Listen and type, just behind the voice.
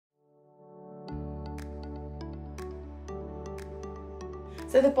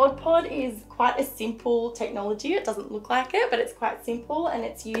So the BODPOD is quite a simple technology. It doesn't look like it, but it's quite simple, and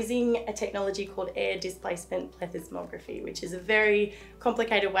it's using a technology called air displacement plethysmography, which is a very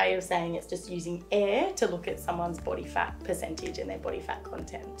complicated way of saying it's just using air to look at someone's body fat percentage and their body fat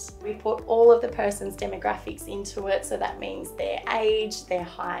content. We put all of the person's demographics into it, so that means their age, their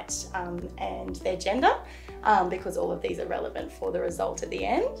height, and their gender, because all of these are relevant for the result at the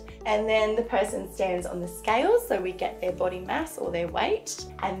end. And then the person stands on the scales, so we get their body mass or their weight.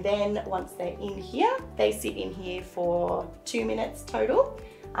 And then once they're in here, they sit in here for 2 minutes total.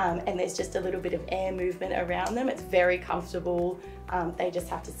 And there's just a little bit of air movement around them. It's very comfortable. They just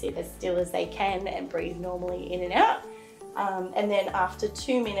have to sit as still as they can and breathe normally in and out. And then after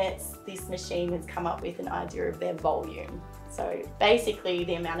 2 minutes, this machine has come up with an idea of their volume. So basically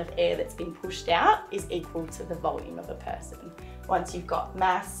the amount of air that's been pushed out is equal to the volume of a person. Once you've got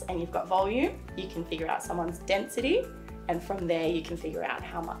mass and you've got volume, you can figure out someone's density, and from there you can figure out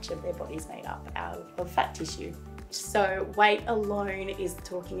how much of their body's made up out of fat tissue. So weight alone is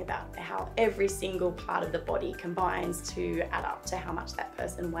talking about how every single part of the body combines to add up to how much that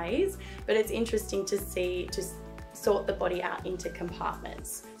person weighs. But it's interesting to see, to sort the body out into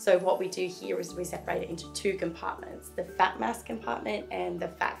compartments. So what we do here is we separate it into 2 compartments, the fat mass compartment and the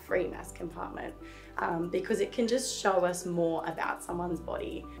fat-free mass compartment, because it can just show us more about someone's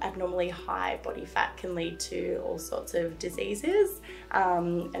body. Abnormally high body fat can lead to all sorts of diseases,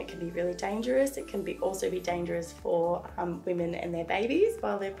 and it can be really dangerous. It can also be dangerous for women and their babies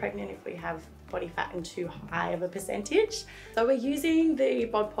while they're pregnant if we have body fat in too high of a percentage. So we're using the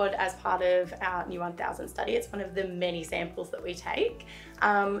BODPOD as part of our New 1000 study. It's one of the many samples that we take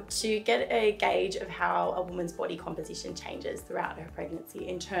to get a gauge of how a woman's body composition changes throughout her pregnancy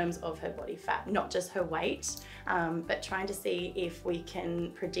in terms of her body fat, not just her weight, but trying to see if we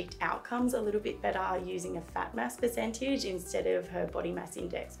can predict outcomes a little bit better using a fat mass percentage instead of her body mass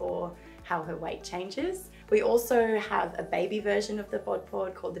index or how her weight changes. We also have a baby version of the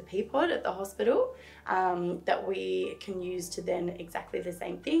BODPOD called the PPOD at the hospital that we can use to then exactly the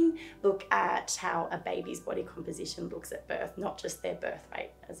same thing, look at how a baby's body composition looks at birth, not just their birth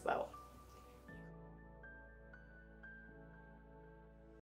weight as well.